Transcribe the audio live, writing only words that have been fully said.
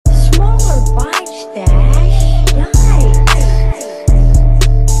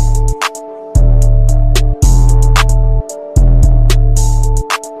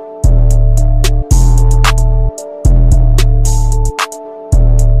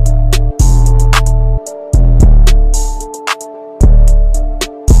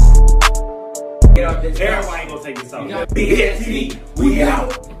gonna take this out. B.S.T, we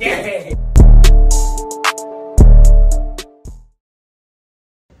out. Yeah.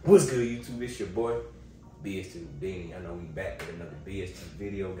 What's good, YouTube? It's your boy, B.S.T. Houdini. I know we back with another B.S.T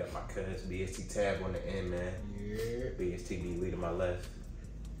video. Got my cousin B.S.T tab on the end, man. Yeah. B.S.T be leading my left.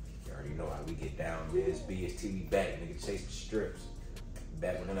 You already know how we get down, man. It's B.S.T we back, nigga. Chase the strips.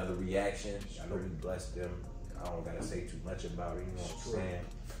 Back with another reaction. I know we blessed them. I don't gotta say too much about it, you know what I'm saying?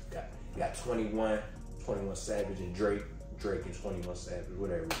 Got 21 Savage and Drake and 21 Savage,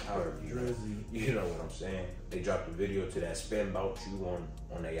 whatever, however you know what I'm saying. They dropped a video to that Spin Bout U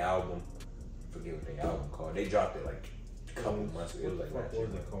on their album. Forget what their album called. They dropped it like a couple months ago. It was like what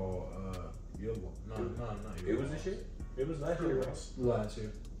was it called? It was this year? It was last year, right? Last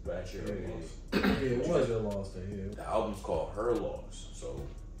year. Last year, yeah, it was your loss to hear. The album's called Her Loss, so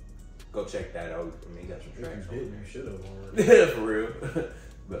go check that out. I mean, you got some tracks. If you didn't, you should have already. Yeah, for real.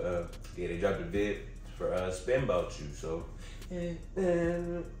 But yeah, they dropped a vid for Spin Bout U, so yeah,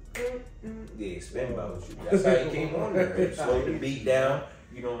 Spin Bout U. That's how he came on there. Slowed the beat down,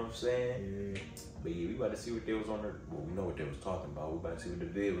 you know what I'm saying? Yeah. But yeah, we about to see what they was on there. Well, we know what they was talking about. We about to see what the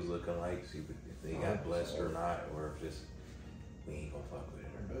vid was looking like, see if they got blessed or not, or if just we ain't gonna fuck with it.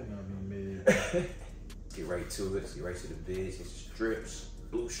 Better not be mid. Get right to it. Get right to the vids. Get strips,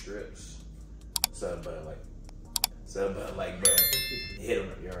 blue strips. Sub button like bro. Hit them.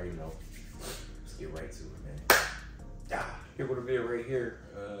 You already know. Let's get right to it, man. Here with a vid right here.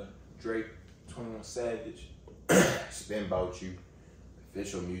 Drake, 21 Savage, Spin Bout U,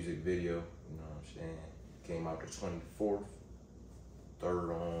 official music video. You know what I'm saying? Came out the 24th.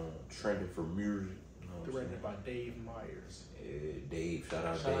 Third on trending for music. Directed by Dave Myers. Yeah, Dave, shout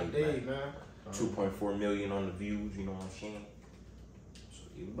out Dave, man. 2.4 million on the views, you know what I'm saying? So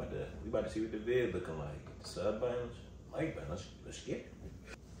yeah, we about to see what the vid looking like. Sub buttons, like buttons, let's get it.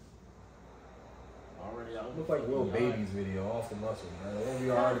 Already out. Look like Lil Baby's video off the muscle, man. It won't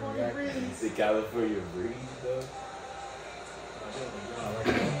be already reacting. It's the California breeze, though.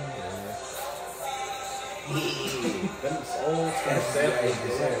 That's old stuff.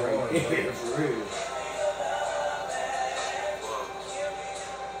 78% right there, for real.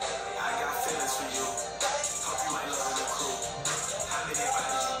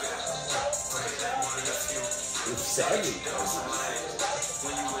 It's savage.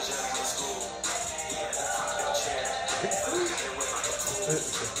 When you was young in school, he had to pop your chair.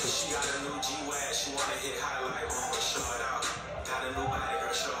 She got a new G-Wag, she wanna hit highlight, wanna show it out. Got a new body,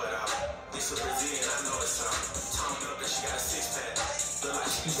 girl, show it out. It's a Brazilian, I know it's out. Toned up and she got a six-pack. Look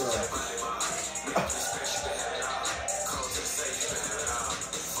like she used to play volleyball. Respect, you can have it all. Close to the safe, you can have it all.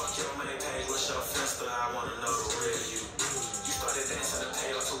 Fuck your main page, what's your Finsta? I wanna know the real you. You started dancing to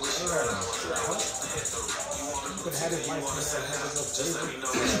pay your tuition, I wanna know what you been through. You could have his life and have his no flavor.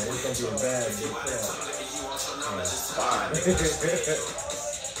 It's gonna be a bad big Fine.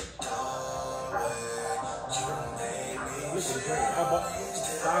 Listen, Drake, how about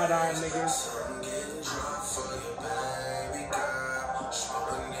side-eye niggas?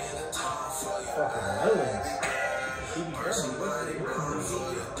 Fucking melons. He be dirty.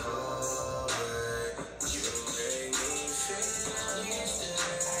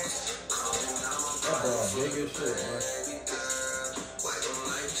 That bro big as shit, man.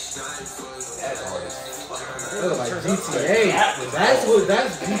 That's hard as fuck. That look like GTA.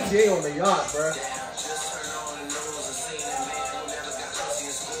 That's GTA on the yacht, bro.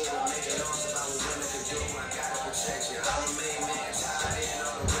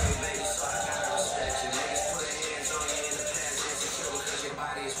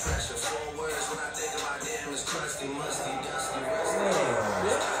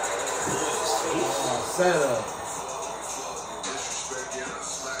 Set up.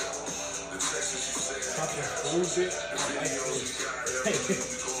 Set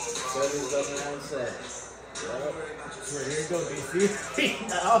this up and on set. Yep. Here you go, DC.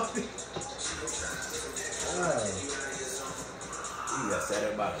 You got set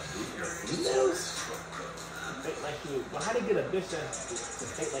up by the females? But how they get a bitch to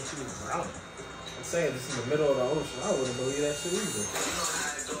fake like she was drowning? I'm saying this in the middle of the ocean. I wouldn't believe that shit either.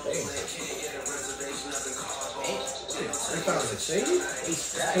 Damn. They found the shady?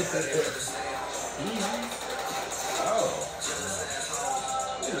 Easy. Oh.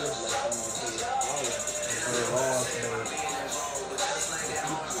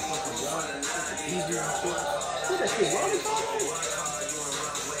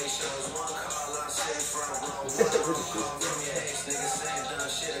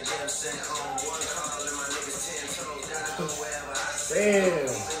 Damn.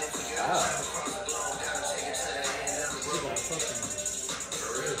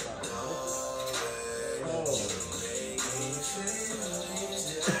 Oh.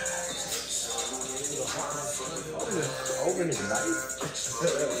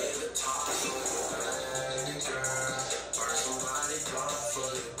 Drake?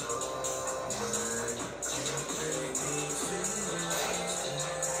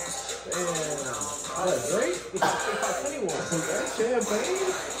 That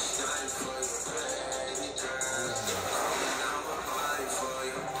champagne?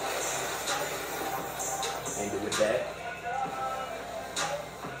 Ended with that.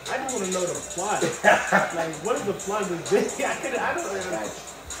 I just want to know the plot. Like, what is the plot of this video? I don't know.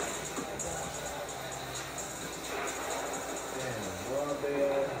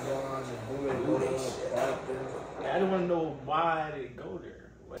 I don't want to know why they go there.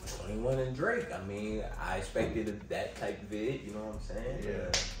 21 and Drake. I mean, I expected that type of vid. You know what I'm saying?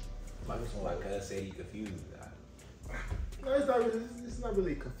 Yeah. My cousin said he confused. No, it's not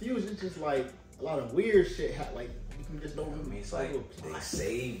really confused. It's just like a lot of weird shit. Like you can just don't. I mean, it's like they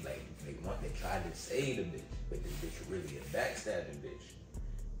saved, like they tried to save the bitch, but the bitch really a backstabbing bitch.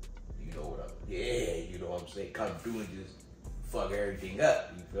 You know what I'm? Yeah, you know what I'm saying. Come through and just fuck everything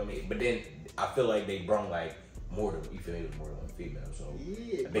up. You feel me? But then I feel like they brought like more than, you feel me? It was more than one female. So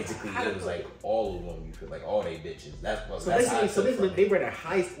yeah, basically it was like all of them. You feel like all they bitches. That's what. So basically, they ran a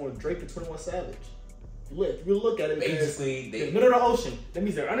heist on Drake and 21 Savage. If you look at it, basically, they're middle of the ocean. That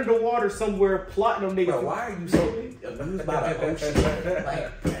means they're under the water somewhere plotting them niggas. Bro, why are you so amused by the ocean?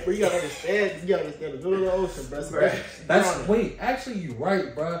 Like, bro, you gotta understand the middle of the ocean, bro. That's wait, actually you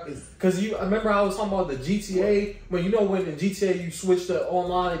right, bro. Cause I remember I was talking about the GTA when when in GTA you switch to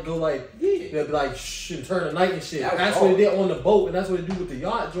online and go like they'll be like shh and turn the night and shit. That's what they did on the boat, and that's what they do with the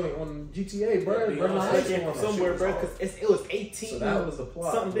yacht joint on GTA, bro. From somewhere, bro, because it was 18. So that was the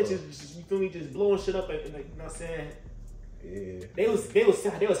plot. Some bitches, you feel me, just blowing shit up and like, you know what I'm saying? Yeah. They was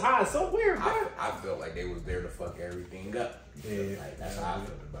high somewhere, bro. I felt like they was there to fuck everything up. Yeah. Like, that's how I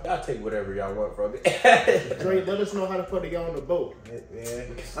feel about it. Y'all take whatever y'all want from it. Dre, let us know how the fuck they got on the boat. Yeah.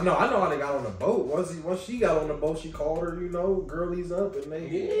 I know how they got on the boat. Once she got on the boat, she called her, girlies up and they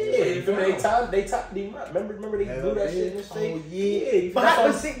they tied him up. Remember they blew that shit in his face? Oh yeah.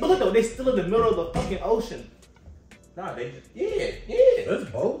 But look though, they still in the middle of the fucking ocean. Nah, they just There's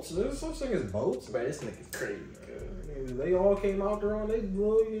boats. There's such thing as boats. But this nigga's crazy. They all came out there on they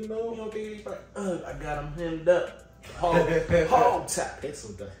blue, You don't think he's like, I got him hemmed up. Hog tie.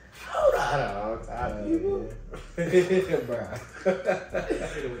 Pencil done. Hold on, hog tie.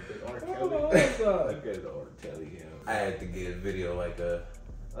 I had to get a video like a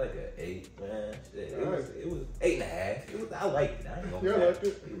 8, man. It was 8.5. I liked it. I ain't gonna I liked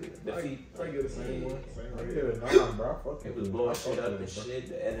it. I get the same one. I get a 9, bro. It was blowing shit up and shit.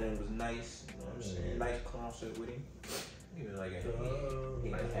 The editing was nice. You know what I'm saying? Nice concert with him. He was like a 8.5,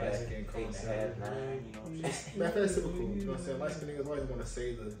 9. You know what I'm saying? That's super cool. You know what I'm saying? Light skin niggas always want to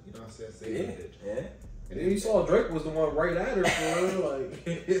say the, you know what I'm saying? Say the bitch. Yeah. And then you saw Drake was the one right at her for real.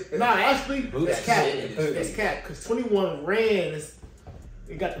 Like, nah, actually, that's cap. That's cap. Because 21 ran.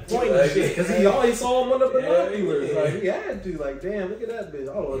 He got the point and shit. Because he always saw him on the binoculars. Yeah. Like, he had to. Like, damn, look at that bitch.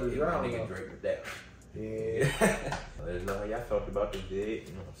 All over the ground. Nigga Drake with that. Yeah. Let us know how y'all felt about this vid.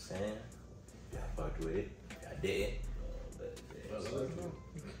 You know what I'm saying? Y'all fucked with it. Y'all didn't.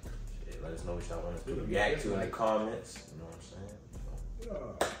 Let us know what y'all want us to react to in the comments. You know what I'm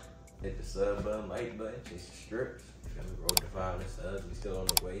saying? Hit the sub button, like button, chase the strips. Road to 5 and subs. We still on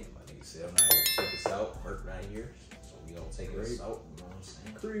the way. My nigga Sel not here to take us out. Merc not here. So we gonna take us out. You know what I'm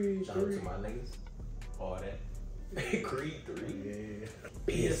saying? Creed. Shout out to my niggas. All that. Creed 3. Yeah.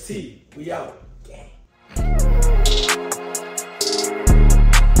 B.S.T. We out.